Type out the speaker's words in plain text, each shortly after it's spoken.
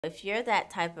If you're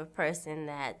that type of person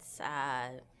that's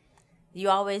you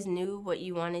always knew what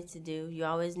you wanted to do. You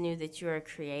always knew that you were a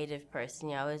creative person.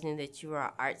 You always knew that you were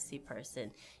an artsy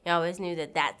person. You always knew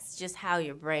that that's just how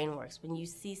your brain works. When you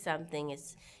see something,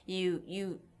 it's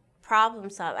you problem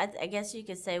solve. I guess you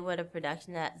could say what a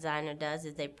production designer does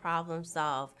is they problem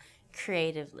solve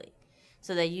creatively.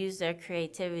 So they use their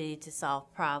creativity to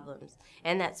solve problems,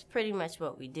 and that's pretty much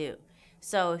what we do.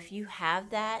 So if you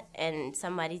have that and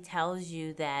somebody tells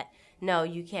you that no,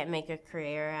 you can't make a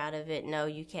career out of it, no,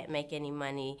 you can't make any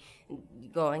money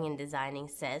going and designing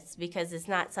sets, because it's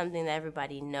not something that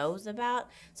everybody knows about,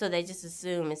 so they just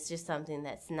assume it's just something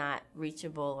that's not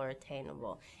reachable or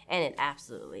attainable, and it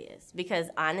absolutely is. Because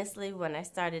honestly, when I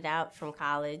started out from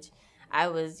college, I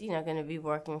was, going to be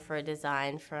working for a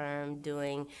design firm,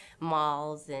 doing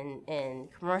malls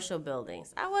and commercial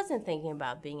buildings. I wasn't thinking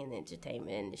about being in the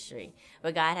entertainment industry,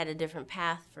 but God had a different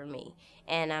path for me.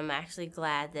 And I'm actually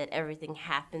glad that everything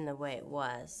happened the way it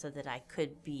was so that I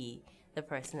could be the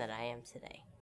person that I am today.